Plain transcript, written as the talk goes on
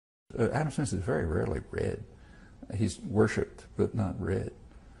Adam Smith is very rarely read. He's worshipped, but not read.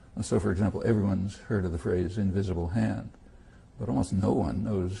 And so, for example, everyone's heard of the phrase invisible hand, but almost no one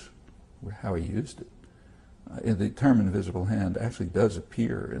knows how he used it. The term invisible hand actually does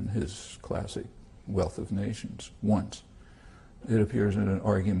appear in his classic Wealth of Nations once. It appears in an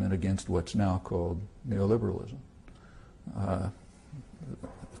argument against what's now called neoliberalism.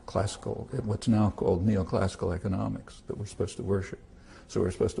 What's now called neoclassical economics that we're supposed to worship. So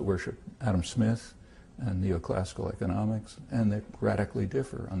we're supposed to worship Adam Smith and neoclassical economics, and they radically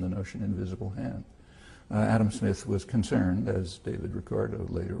differ on the notion invisible hand. Adam Smith was concerned, as David Ricardo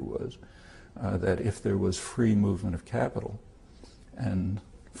later was, that if there was free movement of capital and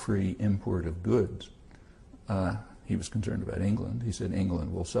free import of goods, he was concerned about England. He said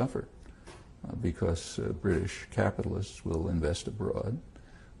England will suffer because British capitalists will invest abroad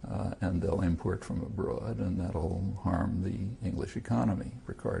and they'll import from abroad, and that'll harm the English economy.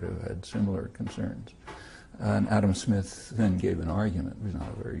 Ricardo had similar concerns. And Adam Smith then gave an argument. It was not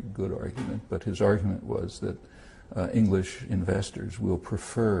a very good argument, but his argument was that English investors will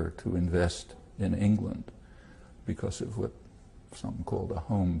prefer to invest in England because of what some called a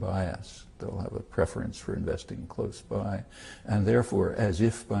home bias. They'll have a preference for investing close by, and therefore, as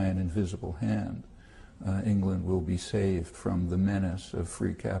if by an invisible hand, England will be saved from the menace of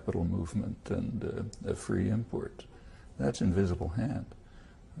free capital movement and free imports. That's invisible hand.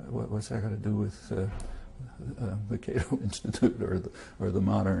 What's that got to do with the Cato Institute or the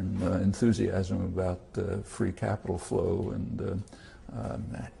modern enthusiasm about free capital flow and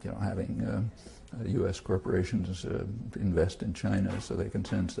having U.S. corporations invest in China so they can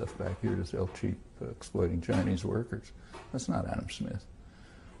send stuff back here to sell cheap, exploiting Chinese workers? That's not Adam Smith.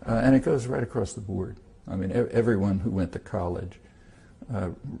 And it goes right across the board. I mean, everyone who went to college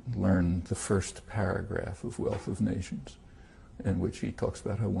learned the first paragraph of Wealth of Nations, in which he talks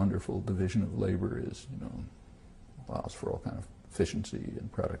about how wonderful division of labor is, allows for all kind of efficiency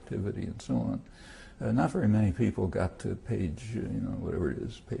and productivity and so on. Not very many people got to page, whatever it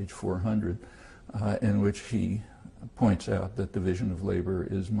is, page 400, in which he points out that division of labor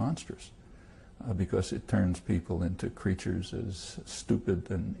is monstrous because it turns people into creatures as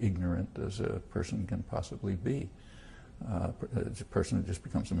stupid and ignorant as a person can possibly be. It's a person who just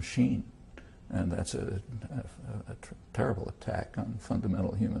becomes a machine. And that's a terrible attack on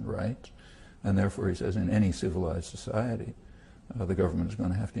fundamental human rights. And therefore, he says, in any civilized society, the government is going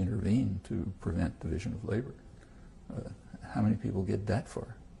to have to intervene to prevent division of labor. How many people get that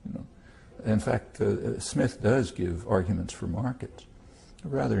far? In fact, Smith does give arguments for markets,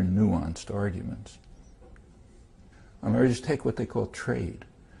 rather nuanced arguments. Or just take what they call trade.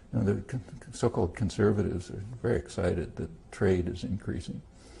 The so-called conservatives are very excited that trade is increasing.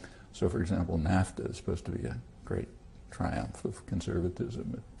 So, for example, NAFTA is supposed to be a great triumph of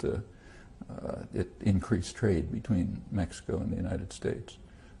conservatism. It increased trade between Mexico and the United States.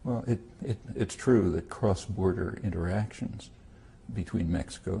 Well, it's true that cross-border interactions between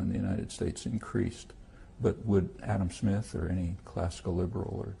Mexico and the United States increased. But would Adam Smith or any classical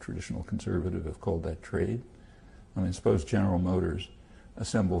liberal or traditional conservative have called that trade? I mean, suppose General Motors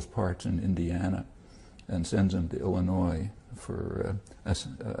assembles parts in Indiana and sends them to Illinois for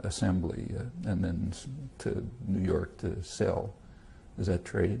assembly and then to New York to sell. Is that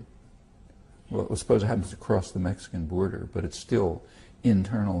trade? Well, suppose it happens across the Mexican border, but it's still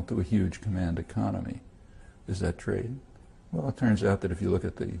internal to a huge command economy. Is that trade? Well, it turns out that if you look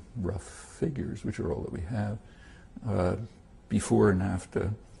at the rough figures, which are all that we have, before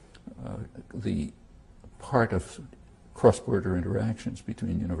NAFTA, the part of cross-border interactions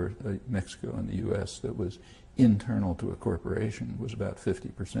between Mexico and the U.S. that was internal to a corporation was about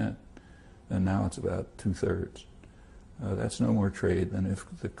 50%, and now it's about 2/3. That's no more trade than if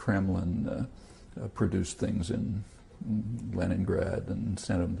the Kremlin produced things in Leningrad and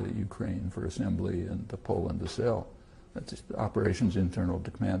sent them to Ukraine for assembly and to Poland to sell. That's just operations internal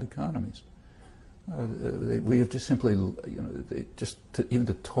to command economies. We have just simply, even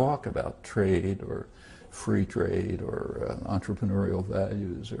to talk about trade or free trade or entrepreneurial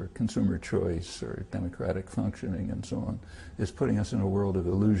values or consumer choice or democratic functioning and so on is putting us in a world of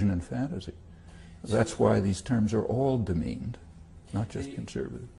illusion and fantasy. That's why these terms are all demeaned, not just conservative.